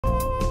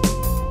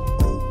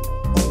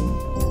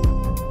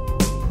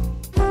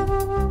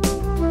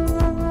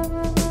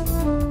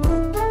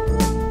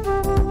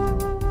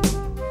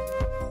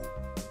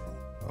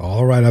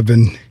All right, I've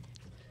been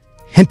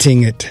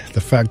hinting at the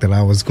fact that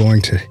I was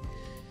going to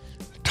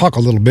talk a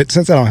little bit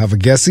since I don't have a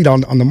guest. See, on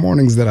the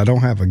mornings that I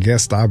don't have a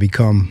guest, I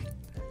become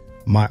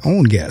my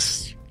own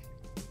guest.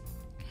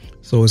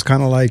 So it's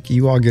kind of like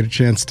you all get a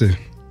chance to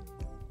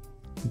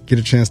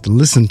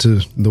listen to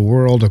the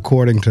world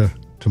according to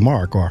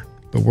Mark, or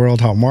the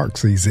world how Mark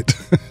sees it,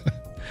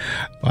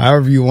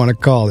 however you want to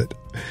call it.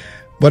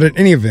 But in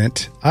any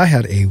event, I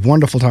had a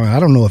wonderful time. I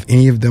don't know if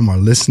any of them are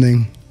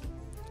listening.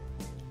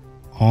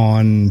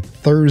 On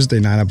Thursday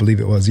night, I believe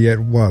it was. Yeah,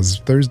 it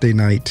was Thursday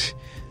night.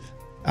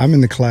 I'm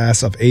in the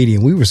class of 80,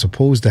 and we were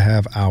supposed to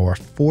have our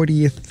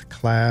 40th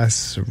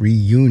class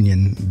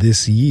reunion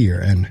this year.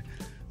 And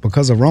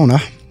because of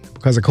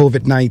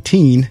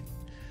COVID-19,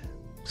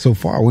 so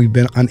far we've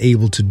been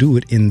unable to do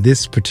it in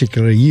this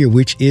particular year,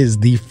 which is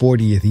the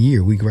 40th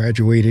year. We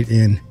graduated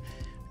in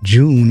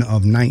June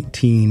of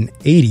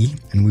 1980,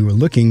 and we were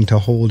looking to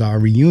hold our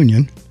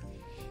reunion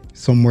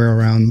somewhere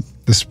around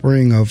the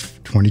spring of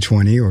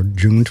 2020 or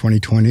June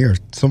 2020 or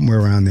somewhere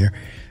around there.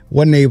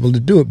 Wasn't able to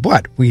do it,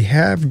 but we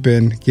have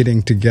been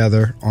getting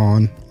together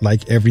on,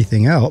 like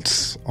everything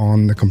else,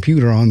 on the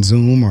computer, on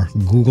Zoom or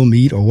Google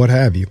Meet or what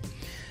have you.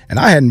 And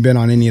I hadn't been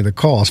on any of the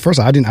calls. First,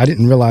 I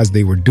didn't realize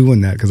they were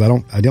doing that because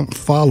I don't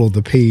follow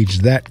the page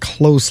that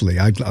closely.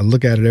 I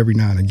look at it every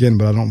now and again,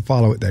 but I don't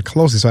follow it that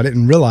closely. So I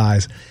didn't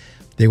realize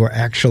they were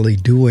actually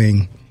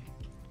doing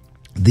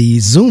the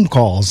Zoom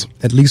calls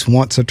at least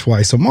once or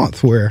twice a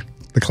month where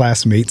the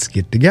classmates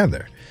get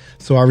together.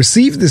 So I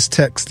received this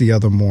text the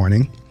other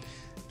morning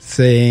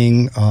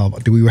saying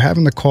we were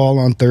having the call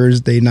on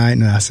Thursday night,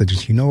 and I said,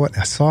 you know what?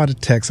 I saw the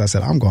text. I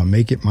said, I'm going to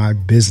make it my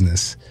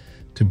business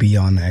to be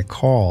on that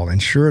call.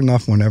 And sure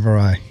enough, whenever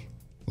I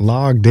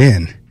logged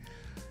in,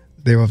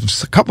 there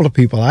was a couple of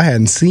people I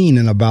hadn't seen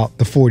in about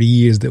the 40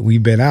 years that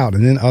we've been out,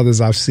 and then others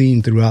I've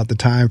seen throughout the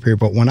time period.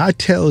 But when I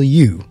tell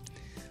you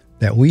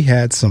that we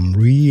had some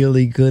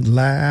really good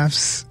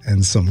laughs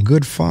and some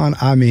good fun,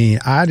 I mean,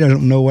 I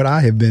don't know what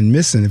I have been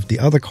missing if the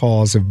other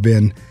calls have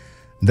been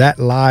that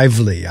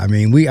lively.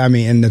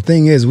 And the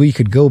thing is, we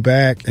could go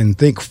back and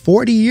think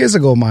 40 years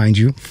ago, mind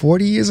you,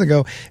 40 years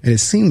ago, and it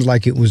seems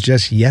like it was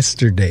just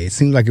yesterday. It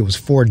seems like it was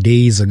 4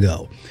 days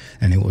ago,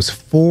 and it was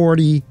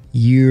 40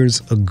 years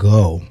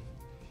ago.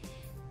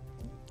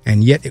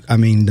 And yet,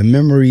 the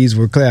memories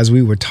were clear as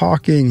we were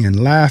talking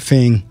and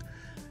laughing.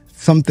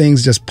 Some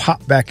things just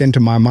popped back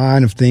into my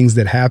mind of things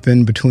that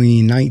happened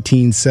between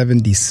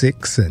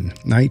 1976 and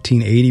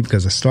 1980,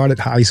 because I started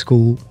high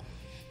school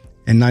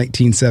in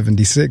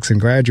 1976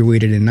 and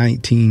graduated in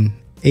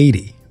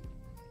 1980.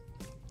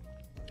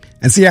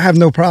 And see, I have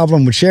no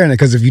problem with sharing it,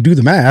 because if you do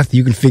the math,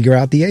 you can figure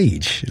out the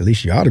age. At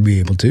least you ought to be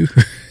able to.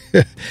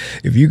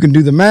 If you can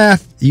do the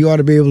math, you ought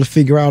to be able to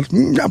figure out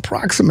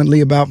approximately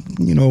about,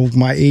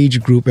 my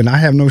age group. And I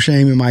have no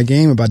shame in my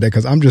game about that,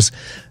 because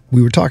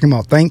we were talking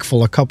about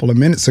thankful a couple of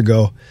minutes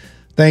ago.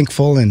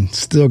 Thankful and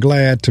still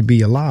glad to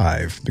be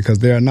alive, because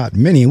there are not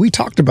many. And we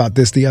talked about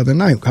this the other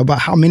night, about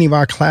how many of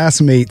our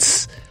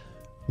classmates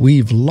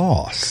we've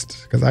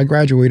lost, because I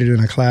graduated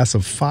in a class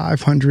of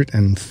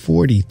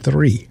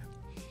 543.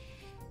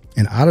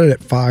 And out of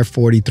that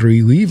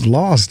 543, we've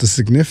lost a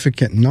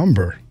significant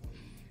number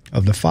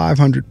of the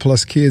 500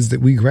 plus kids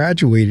that we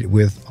graduated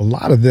with. A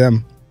lot of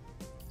them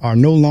are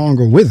no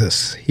longer with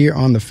us here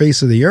on the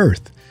face of the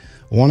earth.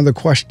 One of the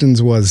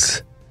questions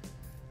was,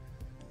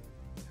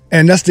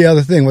 and that's the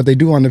other thing, what they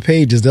do on the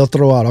page is they'll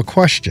throw out a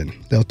question.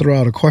 They'll throw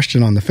out a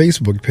question on the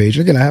Facebook page.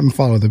 Again, I haven't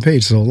followed the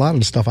page, so a lot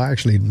of the stuff I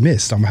actually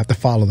missed. I'm going to have to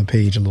follow the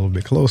page a little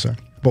bit closer.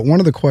 But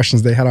one of the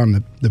questions they had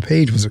on the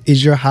page was,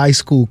 is your high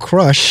school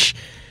crush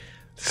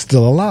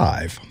still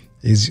alive?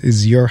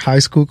 Is your high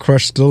school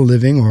crush still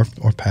living or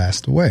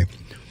passed away?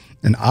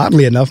 And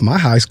oddly enough, my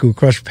high school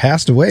crush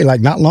passed away like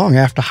not long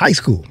after high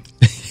school.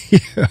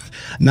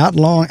 Not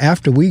long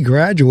after we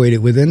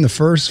graduated, within the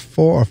first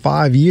 4 or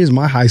 5 years,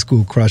 my high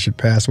school crush had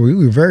passed away.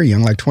 We were very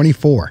young, like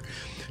 24,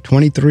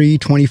 23,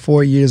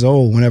 24 years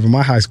old whenever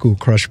my high school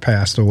crush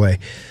passed away.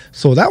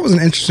 So that was an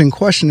interesting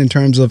question in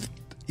terms of,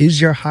 is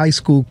your high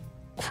school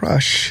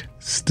crush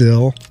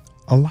still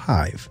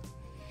alive?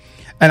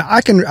 And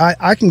I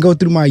can go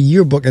through my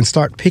yearbook and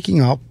start picking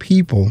out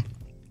people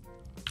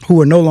who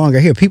are no longer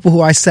here, people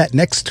who I sat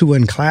next to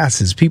in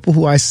classes, people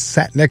who I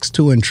sat next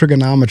to in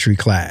trigonometry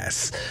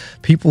class,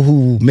 people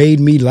who made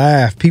me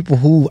laugh, people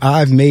who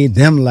I've made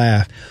them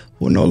laugh,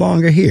 who are no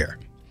longer here.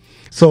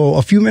 So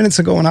a few minutes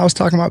ago, when I was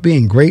talking about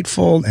being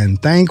grateful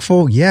and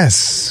thankful,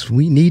 yes,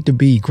 we need to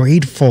be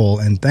grateful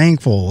and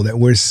thankful that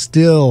we're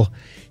still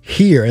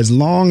here. As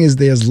long as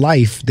there's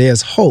life,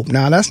 there's hope.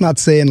 Now, that's not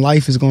saying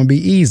life is going to be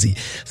easy.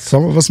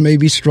 Some of us may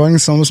be struggling.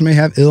 Some of us may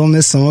have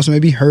illness. Some of us may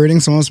be hurting.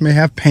 Some of us may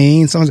have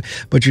pain.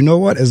 But you know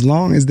what? As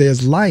long as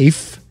there's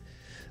life,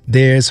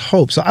 there's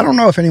hope. So I don't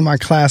know if any of my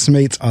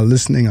classmates are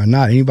listening or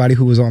not. Anybody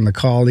who was on the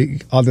call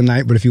the other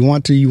night. But if you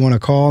want to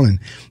call and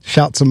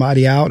shout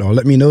somebody out, or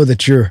let me know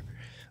that you're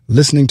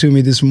listening to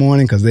me this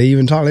morning, because they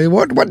even talk,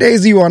 what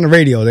days are you on the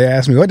radio? They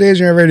asked me, what days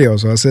are you on the radio?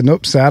 So I said,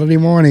 nope, Saturday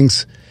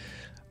mornings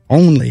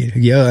only.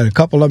 Yeah, a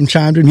couple of them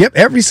chimed in. Yep,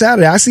 every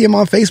Saturday. I see him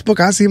on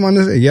Facebook. I see him on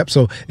this. Yep,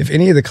 so if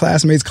any of the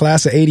classmates,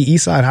 class of 80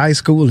 Eastside High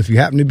School, if you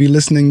happen to be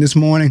listening this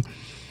morning,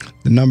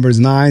 the number is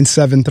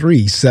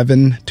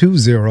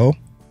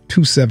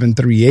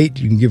 973-720-2738.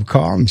 You can give a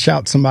call and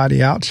shout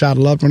somebody out, shout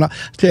a loved one out. I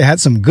tell you, I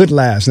had some good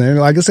laughs. And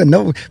like I said,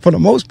 no, for the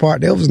most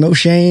part, there was no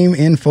shame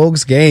in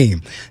folks'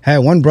 game. Had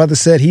one brother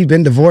said he'd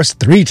been divorced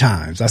 3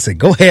 times. I said,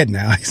 go ahead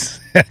now.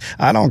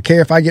 I don't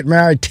care if I get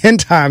married 10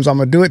 times. I'm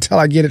going to do it till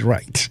I get it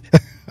right.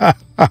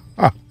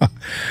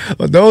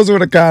 But those were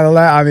the kind of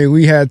laughs. I mean,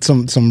 we had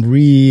some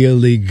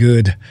really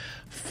good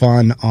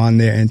fun on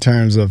there in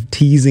terms of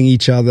teasing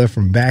each other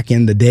from back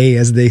in the day,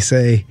 as they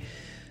say.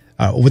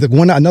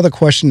 Another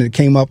question that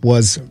came up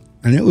was,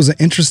 and it was an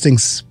interesting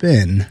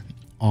spin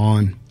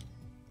on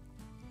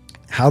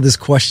how this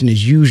question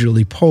is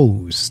usually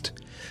posed.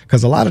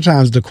 Because a lot of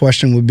times the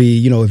question would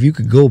be, if you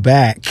could go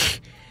back,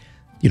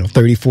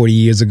 30, 40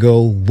 years ago,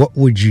 what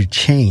would you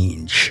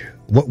change?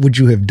 What would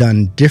you have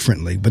done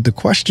differently? But the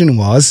question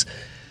was,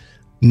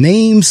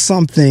 name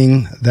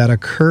something that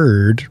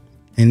occurred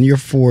in your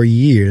 4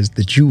 years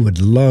that you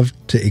would love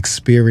to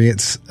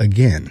experience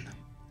again.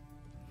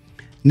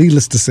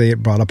 Needless to say,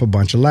 it brought up a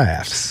bunch of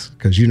laughs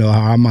because you know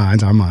how our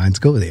minds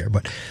go there.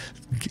 But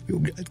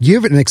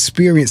give it an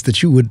experience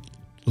that you would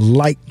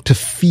like to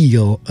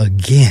feel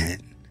again.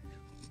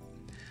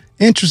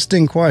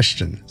 Interesting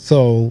question.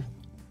 So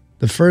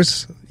the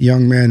first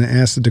young man that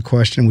answered the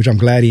question, which I'm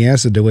glad he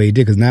answered the way he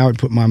did because now it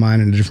put my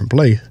mind in a different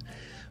place,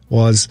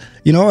 was,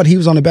 he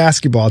was on the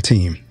basketball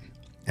team.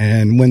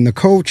 And when the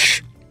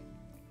coach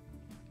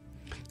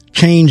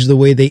changed the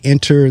way they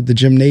entered the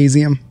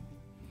gymnasium,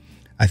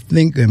 we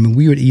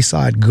were at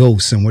Eastside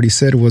Ghosts, and what he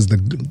said was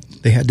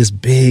they had this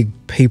big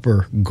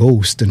paper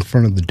ghost in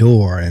front of the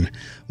door, and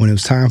when it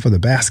was time for the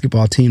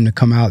basketball team to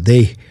come out,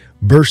 they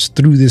burst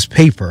through this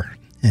paper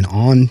and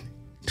on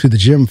to the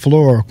gym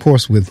floor, of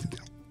course, with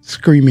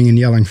screaming and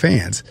yelling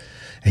fans.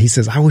 And he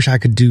says, I wish I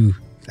could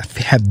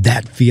have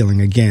that feeling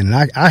again.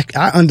 And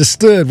I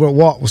understood what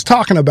Walt was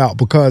talking about,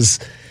 because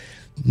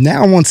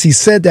now once he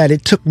said that,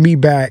 it took me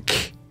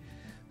back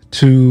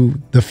to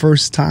the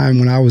first time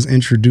when I was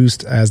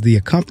introduced as the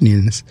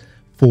accompanist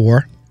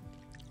for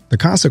the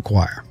concert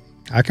choir.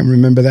 I can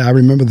remember that. I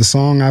remember the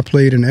song I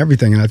played and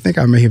everything. And I think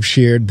I may have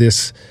shared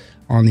this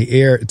on the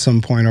air at some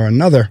point or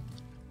another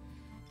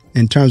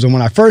in terms of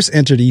when I first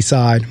entered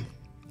Eastside.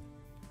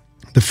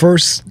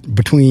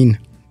 Between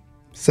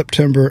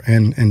September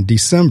and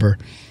December,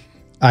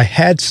 I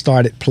had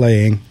started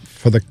playing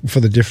for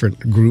the different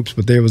groups,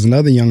 but there was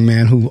another young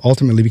man who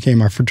ultimately became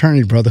my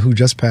fraternity brother who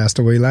just passed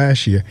away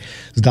last year.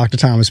 It was Dr.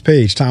 Thomas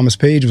Page. Thomas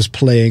Page was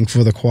playing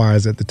for the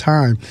choirs at the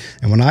time,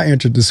 and when I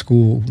entered the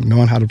school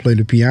knowing how to play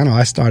the piano,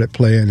 I started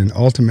playing, and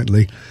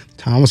ultimately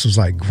Thomas was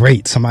like,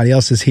 great, somebody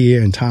else is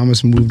here, and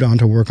Thomas moved on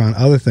to work on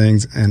other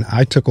things, and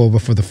I took over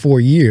for the 4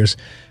 years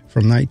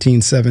from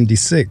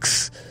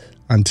 1976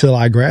 until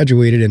I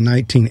graduated in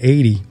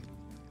 1980.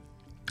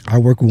 I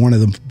worked with one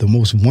of the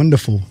most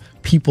wonderful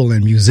people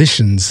and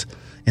musicians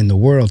in the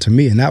world to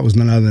me, and that was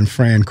none other than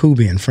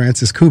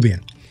Francis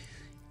Kubian.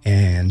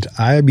 And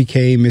I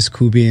became Miss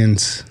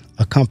Kubian's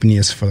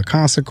accompanist for the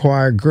concert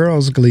choir,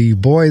 girls' glee,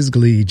 boys'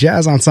 glee,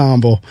 jazz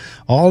ensemble,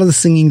 all of the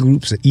singing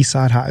groups at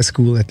Eastside High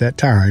School at that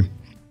time.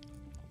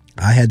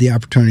 I had the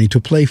opportunity to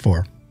play for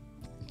her,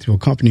 to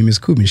accompany Miss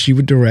Kubian. She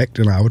would direct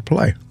and I would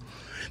play.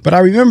 But I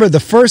remember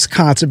the first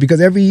concert because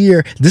every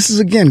year, this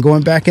is again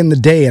going back in the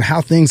day and how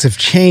things have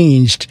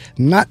changed,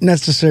 not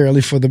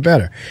necessarily for the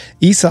better.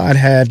 Eastside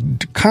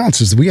had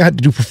concerts. We had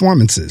to do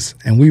performances,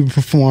 and we would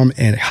perform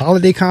a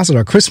holiday concert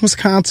or Christmas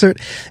concert.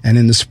 And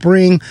in the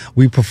spring,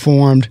 we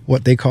performed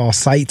what they call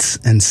Sights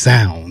and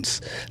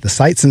Sounds. The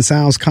Sights and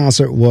Sounds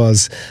concert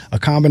was a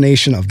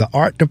combination of the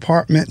art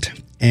department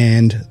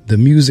and the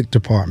music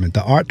department.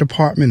 The art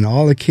department and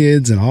all the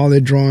kids and all their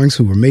drawings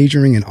who were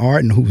majoring in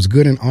art and who was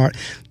good in art,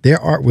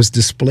 their art was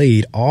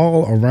displayed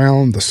all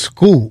around the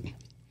school.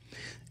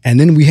 And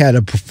then we had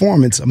a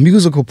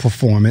musical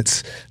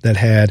performance that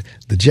had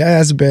the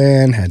jazz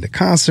band, had the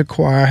concert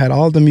choir, had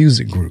all the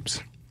music groups.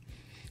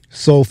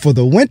 So for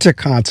the winter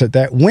concert,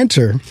 that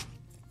winter,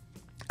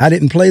 I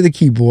didn't play the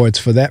keyboards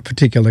for that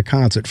particular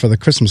concert, for the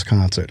Christmas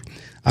concert.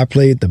 I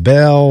played the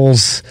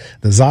bells,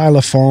 the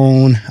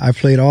xylophone. I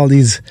played all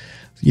these,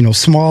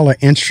 smaller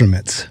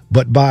instruments.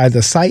 But by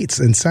the Sights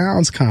and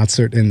Sounds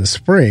concert in the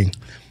spring,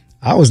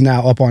 I was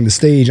now up on the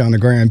stage on the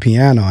grand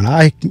piano. And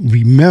I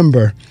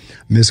remember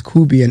Miss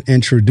Kubian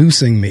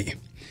introducing me.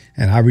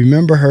 And I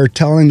remember her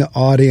telling the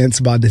audience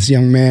about this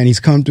young man. He's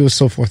come to us,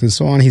 so forth and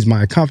so on. He's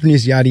my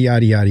accompanist, yada,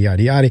 yada, yada,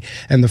 yada, yada.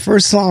 And the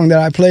first song that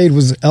I played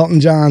was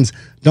Elton John's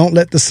Don't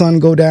Let the Sun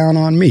Go Down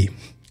on Me.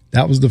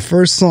 That was the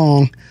first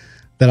song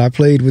that I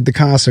played with the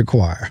concert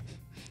choir.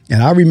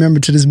 And I remember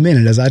to this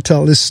minute, as I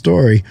tell this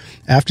story,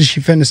 after she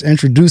finished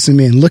introducing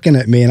me and looking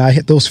at me, and I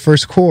hit those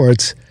first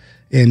chords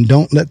in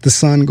Don't Let the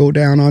Sun Go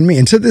Down on Me.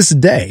 And to this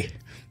day,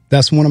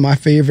 that's one of my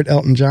favorite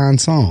Elton John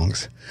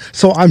songs.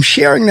 So I'm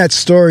sharing that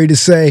story to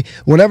say,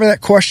 whenever that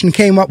question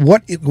came up,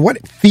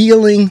 what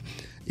feeling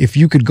If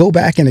you could go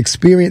back and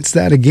experience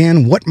that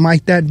again, what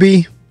might that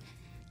be?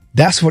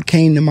 That's what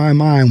came to my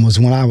mind was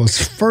when I was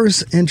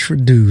first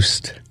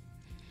introduced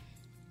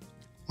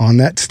on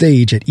that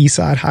stage at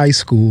Eastside High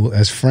School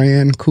as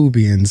Fran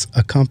Kubian's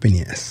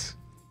accompanist.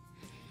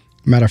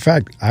 Matter of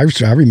fact, I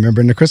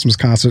remember in the Christmas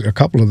concert a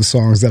couple of the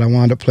songs that I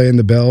wound up playing,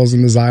 the bells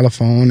and the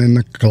xylophone and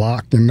the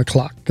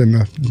clock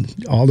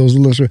and all those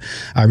little.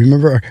 I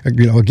remember,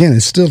 again,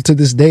 it's still to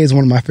this day is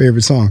one of my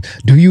favorite songs.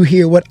 Do You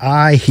Hear What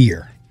I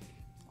Hear?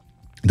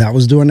 That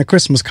was during the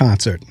Christmas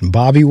concert.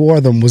 Bobby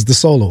Wortham was the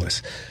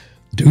soloist.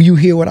 Do You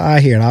Hear What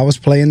I Hear? And I was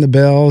playing the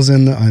bells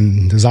and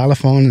the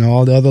xylophone and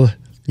all the other,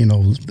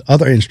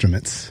 other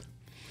instruments.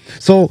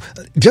 So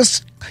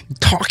just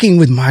talking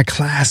with my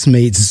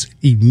classmates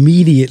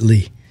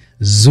immediately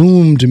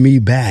zoomed me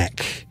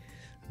back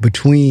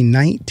between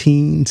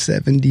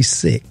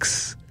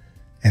 1976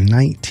 and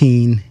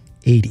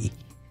 1980,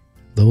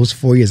 those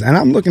 4 years. And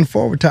I'm looking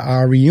forward to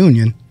our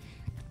reunion,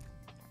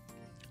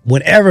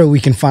 whenever we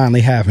can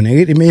finally happen.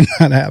 It may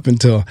not happen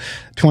till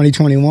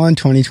 2021,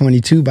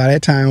 2022. By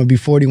that time, it'll be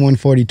 41,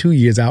 42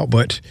 years out,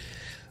 but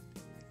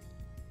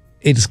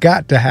it's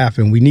got to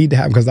happen. We need to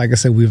happen because, like I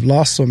said, we've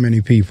lost so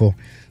many people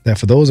that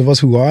for those of us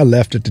who are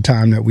left at the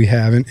time that we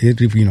haven't,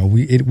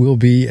 it will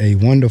be a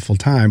wonderful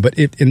time. But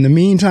in the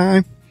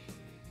meantime,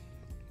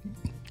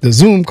 the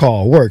Zoom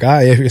call work.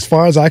 As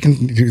far as I can,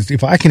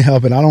 if I can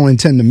help it, I don't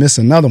intend to miss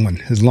another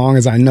one as long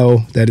as I know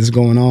that it's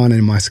going on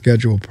and my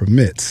schedule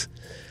permits.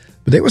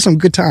 But they were some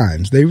good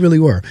times. They really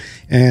were.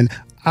 And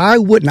I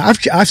wouldn't,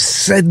 I've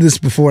said this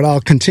before and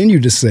I'll continue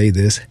to say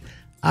this.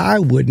 I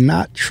would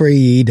not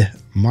trade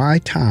my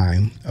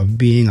time of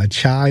being a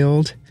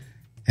child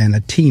and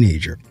a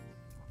teenager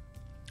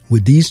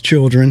with these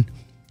children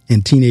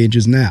and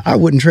teenagers now. I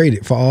wouldn't trade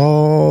it for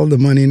all the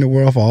money in the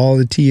world, for all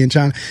the tea in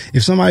China.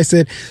 If somebody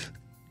said,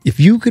 if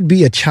you could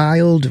be a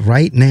child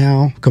right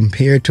now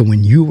compared to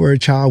when you were a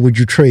child, would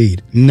you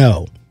trade?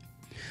 No.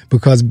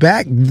 Because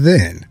back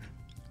then,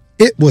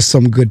 it was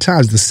some good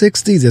times. The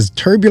 60s, as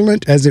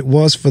turbulent as it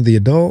was for the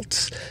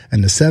adults,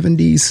 and the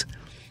 70s,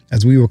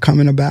 as we were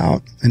coming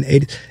about, and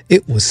 80s,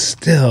 it was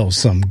still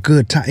some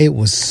good time. It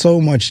was so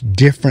much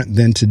different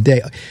than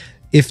today.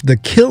 If the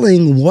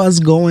killing was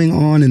going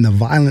on and the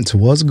violence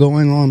was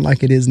going on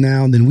like it is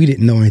now, then we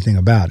didn't know anything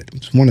about it.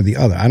 It's one or the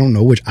other. I don't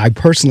know which. I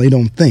personally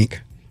don't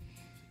think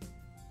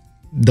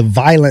the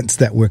violence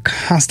that we're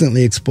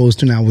constantly exposed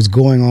to now was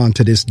going on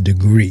to this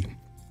degree.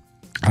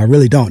 I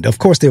really don't. Of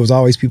course, there was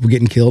always people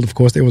getting killed. Of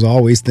course, there was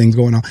always things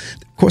going on.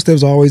 Of course, there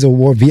was always a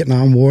war,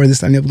 Vietnam War,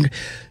 this and that.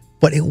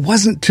 But it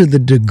wasn't to the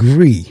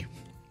degree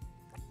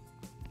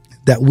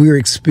that we're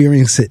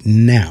experiencing it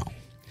now.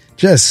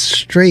 Just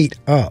straight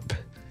up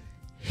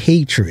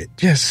hatred,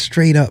 just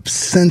straight up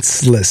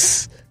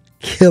senseless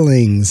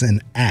killings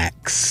and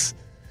acts.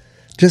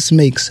 Just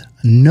makes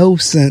no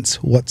sense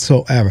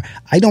whatsoever.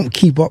 I don't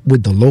keep up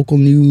with the local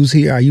news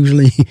here. I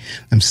usually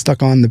am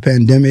stuck on the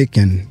pandemic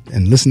and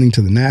listening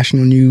to the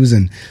national news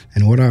and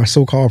what our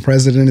so-called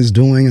president is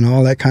doing and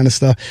all that kind of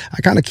stuff.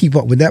 I kind of keep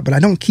up with that, but I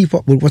don't keep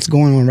up with what's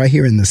going on right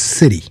here in the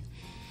city.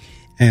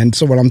 And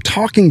so when I'm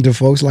talking to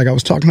folks, like I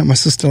was talking to my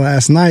sister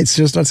last night,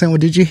 she'll start saying, well,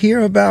 did you hear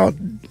about,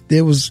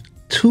 there was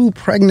 2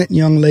 pregnant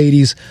young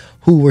ladies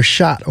who were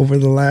shot over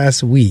the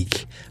last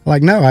week.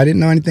 Like, no, I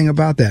didn't know anything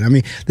about that. I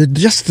mean,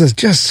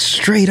 just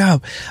straight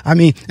up. I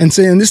mean, and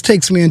this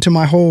takes me into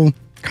my whole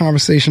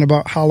conversation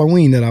about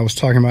Halloween that I was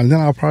talking about. And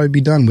then I'll probably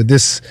be done with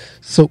this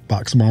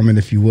soapbox moment,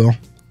 if you will,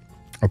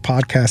 a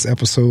podcast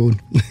episode,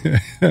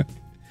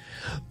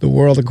 The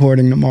World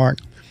According to Mark.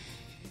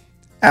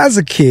 As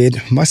a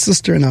kid, my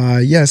sister and I,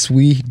 yes,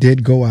 we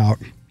did go out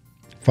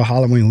for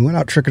Halloween. We went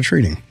out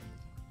trick-or-treating.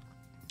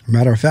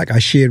 Matter of fact, I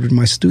shared with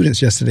my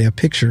students yesterday a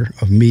picture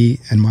of me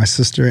and my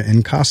sister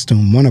in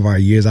costume one of our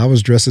years. I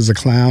was dressed as a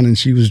clown and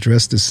she was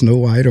dressed as Snow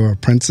White or a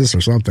princess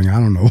or something. I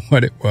don't know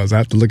what it was. I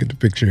have to look at the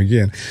picture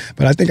again.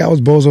 But I think I was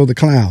Bozo the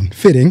Clown.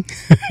 Fitting.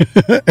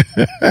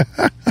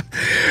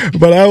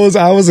 But I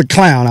was a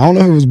clown. I don't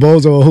know if it was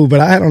Bozo or who,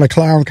 but I had on a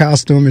clown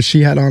costume and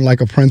she had on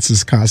like a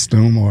princess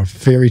costume or a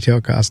fairy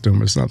tale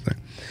costume or something.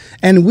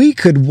 And we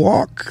could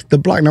walk the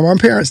block. Now, my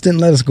parents didn't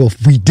let us go.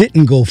 We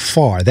didn't go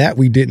far. That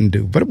we didn't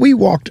do. But we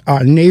walked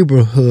our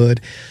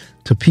neighborhood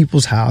to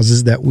people's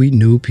houses that we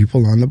knew,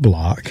 people on the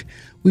block.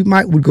 We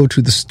would go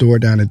to the store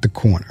down at the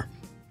corner.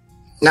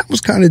 That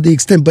was kind of the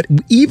extent. But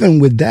even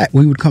with that,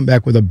 we would come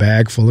back with a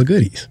bag full of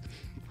goodies.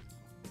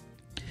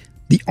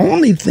 The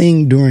only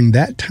thing during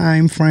that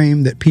time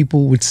frame that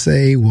people would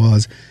say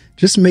was,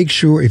 just make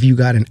sure if you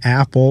got an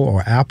apple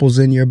or apples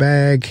in your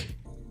bag,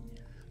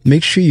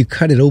 make sure you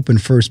cut it open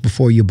first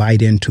before you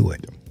bite into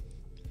it.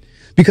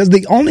 Because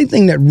the only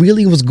thing that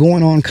really was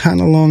going on kind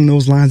of along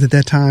those lines at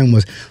that time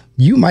was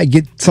you might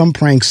get some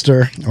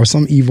prankster or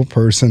some evil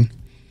person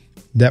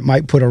that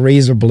might put a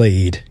razor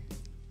blade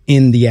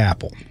in the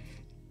apple.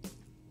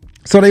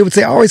 So they would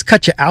say, always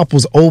cut your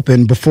apples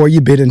open before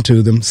you bit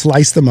into them,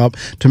 slice them up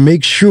to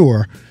make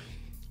sure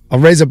a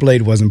razor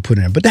blade wasn't put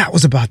in. But that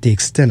was about the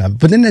extent of it.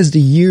 But then as the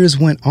years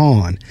went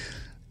on,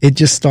 it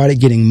just started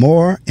getting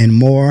more and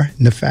more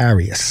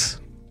nefarious.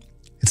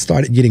 It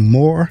started getting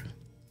more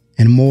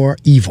and more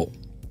evil.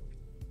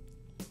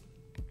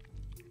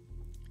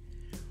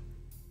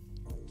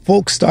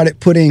 Folks started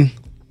putting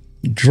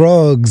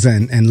drugs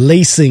and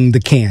lacing the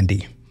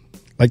candy.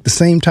 Like the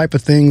same type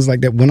of things like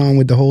that went on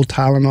with the whole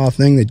Tylenol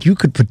thing, that you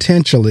could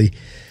potentially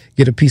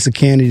get a piece of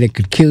candy that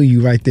could kill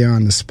you right there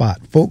on the spot.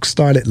 Folks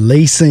started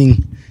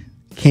lacing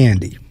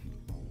candy.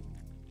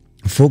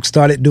 Folks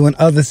started doing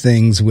other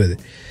things with it.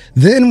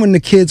 Then when the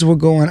kids were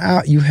going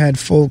out, you had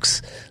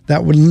folks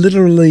that would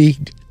literally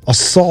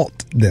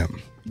assault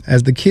them.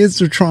 As the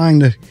kids are trying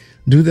to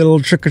do their little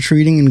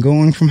trick-or-treating and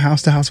going from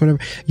house to house, whatever,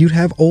 you'd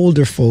have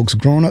older folks,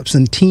 grown-ups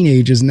and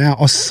teenagers now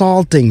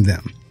assaulting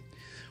them.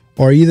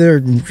 Or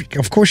either,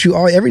 of course,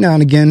 every now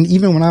and again,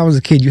 even when I was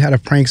a kid, you had a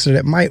prankster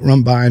that might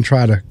run by and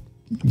try to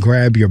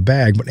grab your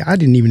bag, but I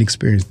didn't even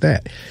experience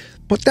that.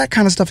 But that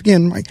kind of stuff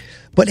again,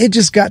 but it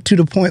just got to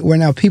the point where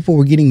now people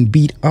were getting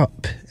beat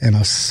up and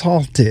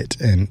assaulted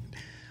and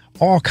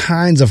all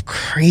kinds of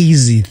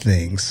crazy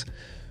things.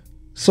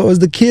 So as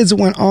the kids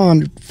went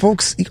on,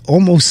 folks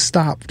almost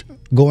stopped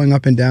going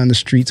up and down the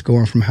streets,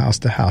 going from house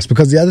to house.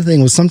 Because the other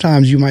thing was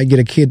sometimes you might get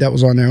a kid that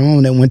was on their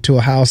own that went to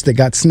a house that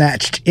got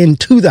snatched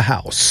into the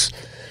house.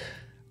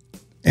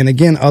 And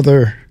again,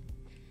 other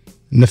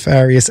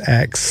nefarious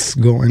acts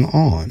going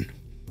on.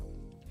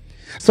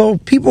 So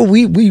people,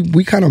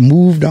 we kind of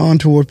moved on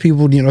toward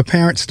people,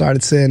 parents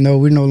started saying, no,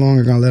 we're no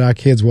longer going to let our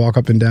kids walk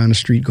up and down the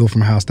street, go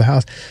from house to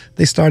house.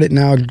 They started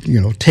now,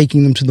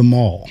 taking them to the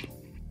mall.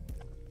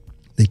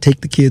 They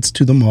take the kids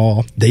to the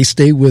mall. They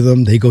stay with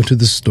them. They go to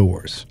the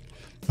stores.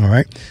 All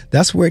right.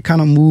 That's where it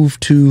kind of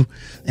moved to.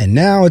 And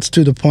now it's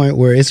to the point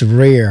where it's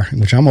rare,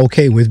 which I'm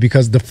okay with,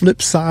 because the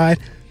flip side,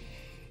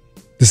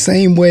 the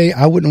same way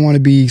I wouldn't want to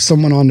be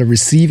someone on the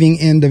receiving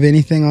end of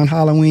anything on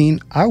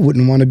Halloween, I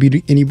wouldn't want to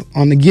be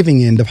on the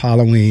giving end of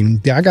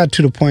Halloween. I got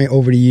to the point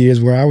over the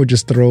years where I would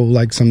just throw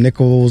like some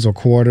nickels or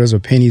quarters or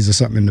pennies or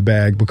something in the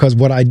bag, because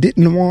what I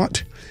didn't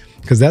want,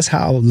 because that's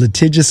how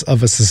litigious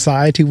of a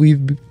society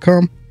we've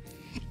become,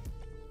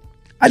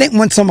 I didn't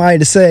want somebody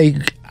to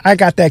say, I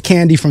got that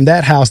candy from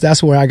that house.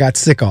 That's where I got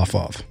sick off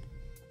of.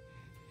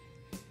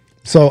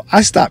 So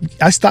I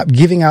stopped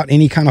giving out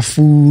any kind of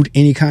food,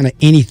 any kind of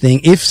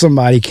anything. If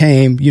somebody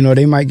came,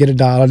 they might get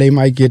 $1, they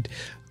might get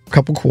a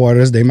couple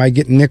quarters, they might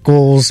get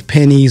nickels,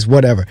 pennies,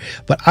 whatever.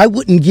 But I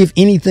wouldn't give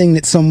anything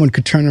that someone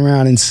could turn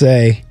around and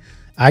say,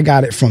 I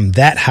got it from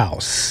that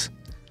house.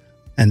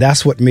 And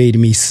that's what made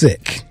me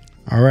sick.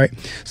 All right.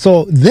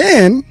 So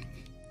then,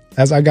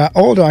 as I got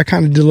older, I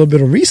kind of did a little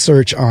bit of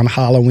research on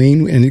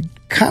Halloween, and it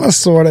kind of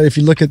sort of, if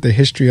you look at the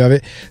history of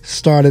it,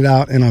 started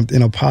out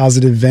in a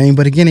positive vein,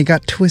 but again, it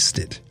got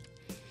twisted.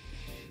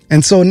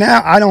 And so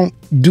now I don't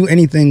do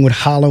anything with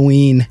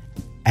Halloween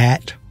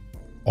at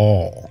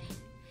all,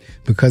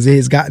 because it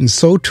has gotten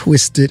so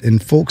twisted,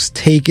 and folks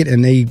take it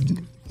and they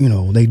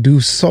do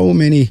so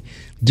many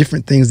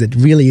different things that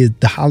really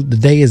the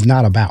day is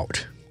not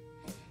about.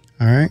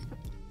 All right.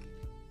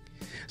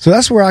 So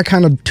that's where I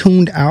kind of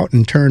tuned out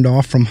and turned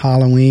off from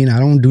Halloween. I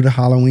don't do the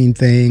Halloween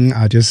thing.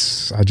 I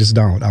just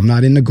don't. I'm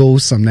not into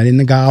ghosts. I'm not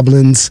into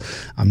goblins.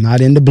 I'm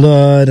not into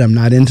blood. I'm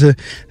not into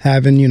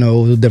having,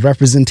 the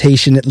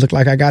representation that looked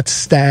like I got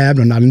stabbed.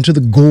 I'm not into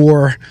the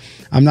gore.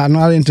 I'm not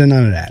into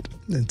none of that.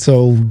 And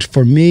so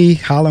for me,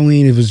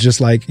 Halloween, it was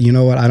just like, I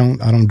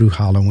don't do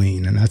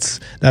Halloween. And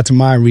that's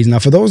my reason. Now,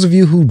 for those of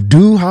you who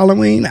do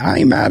Halloween, I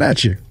ain't mad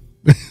at you.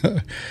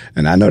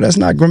 And I know that's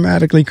not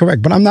grammatically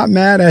correct, but I'm not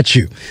mad at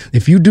you.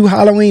 If you do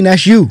Halloween,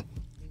 that's you,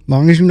 as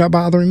long as you're not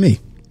bothering me.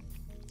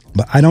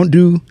 But I don't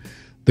do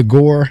the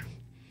gore,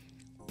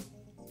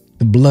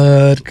 the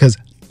blood, because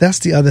that's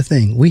the other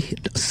thing.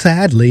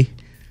 Sadly,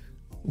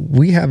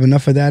 we have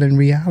enough of that in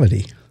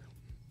reality.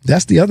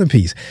 That's the other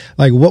piece.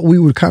 Like what we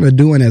were kind of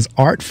doing as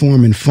art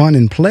form and fun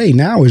and play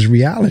now is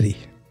reality.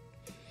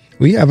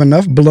 We have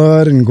enough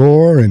blood and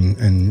gore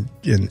and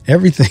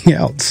everything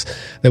else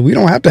that we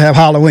don't have to have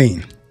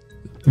Halloween.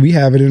 We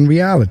have it in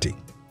reality.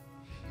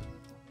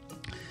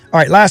 All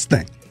right, last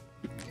thing.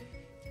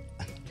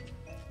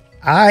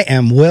 I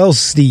am well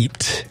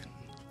steeped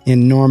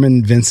in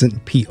Norman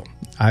Vincent Peale.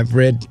 I've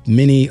read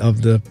many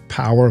of the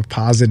Power of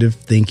Positive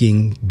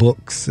Thinking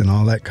books and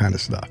all that kind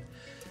of stuff.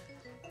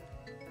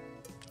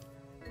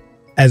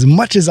 As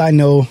much as I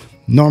know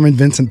Norman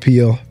Vincent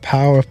Peale,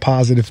 Power of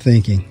Positive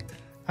Thinking,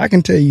 I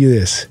can tell you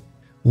this,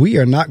 we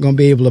are not going to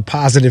be able to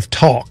positive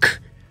talk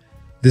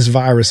this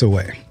virus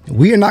away.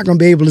 We are not going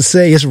to be able to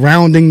say it's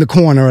rounding the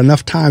corner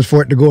enough times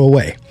for it to go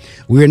away.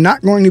 We are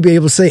not going to be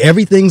able to say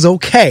everything's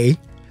okay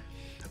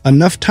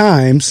enough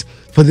times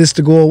for this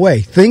to go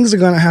away. Things are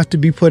going to have to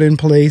be put in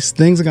place.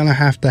 Things are going to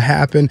have to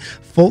happen.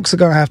 Folks are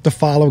going to have to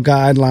follow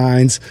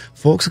guidelines.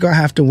 Folks are going to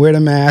have to wear the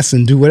mask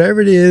and do whatever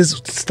it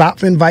is.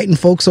 Stop inviting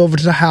folks over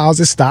to the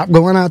houses. Stop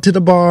going out to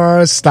the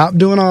bars. Stop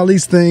doing all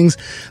these things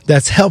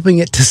that's helping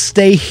it to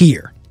stay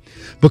here.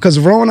 Because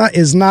Rona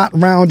is not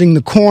rounding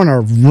the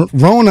corner.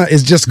 Rona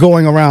is just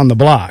going around the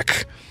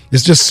block.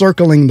 It's just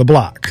circling the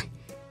block.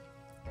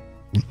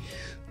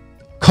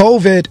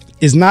 COVID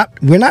is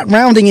we're not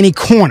rounding any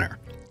corner.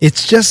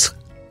 It's just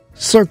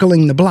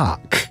circling the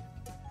block.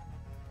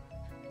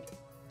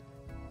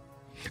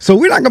 So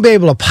we're not going to be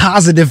able to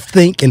positive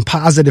think and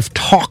positive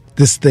talk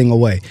this thing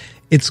away.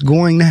 It's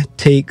going to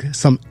take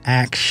some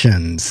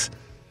actions.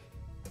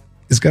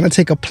 It's going to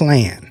take a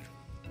plan.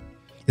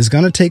 It's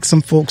going to take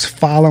some folks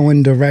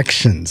following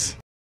directions.